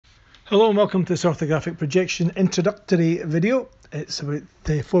Hello and welcome to this orthographic projection introductory video. It's about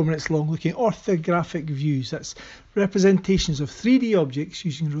 4 minutes long, looking at orthographic views. That's representations of 3D objects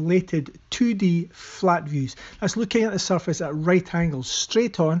using related 2D flat views. That's looking at the surface at right angles,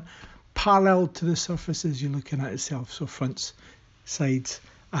 straight on, parallel to the surfaces you're looking at itself, so fronts, sides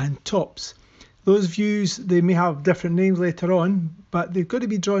and tops. Those views, they may have different names later on, but they've got to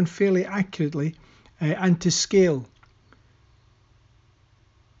be drawn fairly accurately and to scale.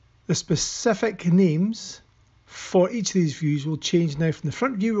 The specific names for each of these views will change now. From the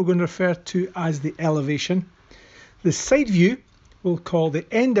front view, we're going to refer to as the elevation. The side view we'll call the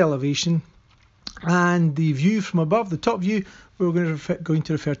end elevation, and the view from above, the top view, we're going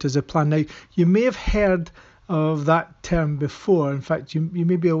to refer to as the plan. Now, you may have heard of that term before. In fact, you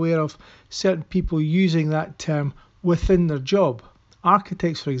may be aware of certain people using that term within their job.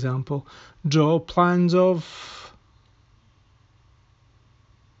 Architects, for example, draw plans of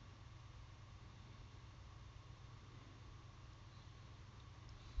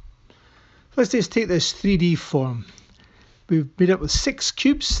let's just take this 3D form. We've made it with 6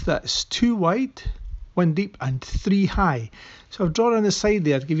 cubes, that's 2 wide, 1 deep and 3 high. So I've drawn on the side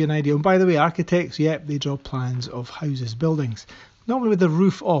there to give you an idea. And by the way, architects, yep, they draw plans of houses, buildings. Normally with the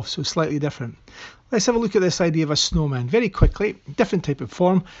roof off, so slightly different. Let's have a look at this idea of a snowman very quickly. Different type of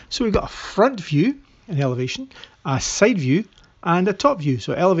form. So we've got a front view, an elevation, a side view and a top view.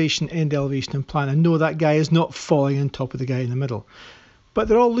 So elevation, end elevation and plan. And no, that guy is not falling on top of the guy in the middle. But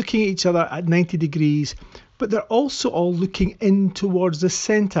they're all looking at each other at 90 degrees, but they're also all looking in towards the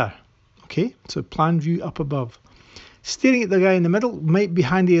centre. Okay, so plan view up above. Staring at the guy in the middle might be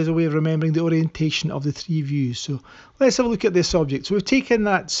handy as a way of remembering the orientation of the 3 views. So let's have a look at this object. So we've taken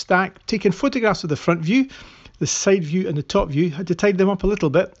that stack, taken photographs of the front view, the side view and the top view, had to tidy them up a little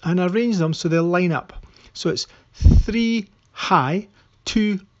bit and arrange them so they'll line up. So it's 3 high,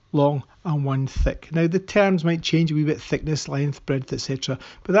 2 long and 1 thick. Now the terms might change a wee bit, thickness, length, breadth, etc.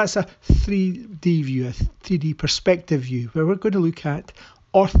 But that's a 3D view, a 3D perspective view, where we're going to look at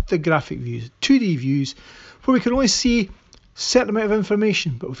orthographic views, 2D views, where we can only see a certain amount of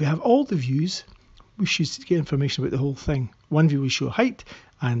information. But if we have all the views, we should get information about the whole thing. One view will show height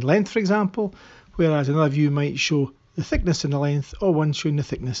and length, for example, whereas another view might show the thickness and the length, or one showing the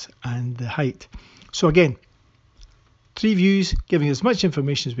thickness and the height. So again, 3 views giving as much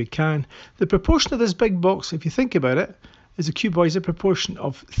information as we can. The proportion of this big box, if you think about it, is a cuboid, a proportion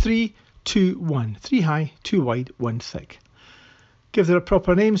of 3, 2, 1. 3 high, 2 wide, 1 thick. Give their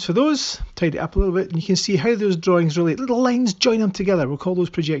proper names for those, tidy it up a little bit, and you can see how those drawings relate. Little lines join them together. We'll call those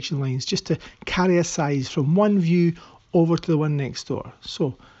projection lines, just to carry a size from one view over to the one next door.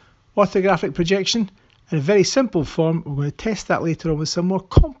 So, orthographic projection in a very simple form. We're going to test that later on with some more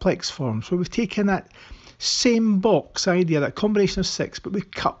complex forms, where we've taken that same box idea, that combination of 6, but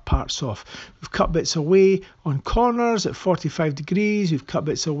we've cut parts off. We've cut bits away on corners at 45 degrees, we've cut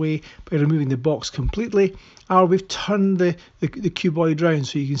bits away by removing the box completely, or we've turned the cuboid round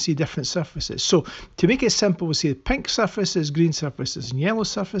so you can see different surfaces. So to make it simple, we'll see pink surfaces, green surfaces and yellow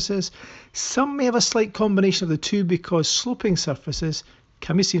surfaces. Some may have a slight combination of the two because sloping surfaces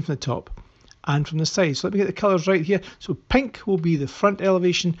can be seen from the top and from the side. So let me get the colours right here. So pink will be the front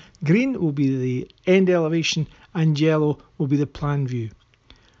elevation, green will be the end elevation, and yellow will be the plan view.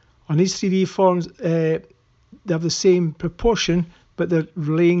 On these 3D forms, they have the same proportion, but they're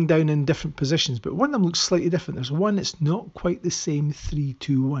laying down in different positions. But one of them looks slightly different. There's one that's not quite the same 3,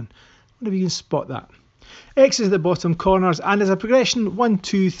 2, 1. I wonder if you can spot that. X is at the bottom corners, and as a progression, 1,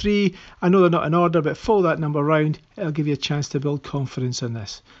 2, 3. I know they're not in order, but follow that number round. It'll give you a chance to build confidence in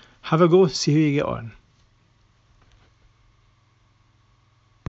this. Have a go, see how you get on.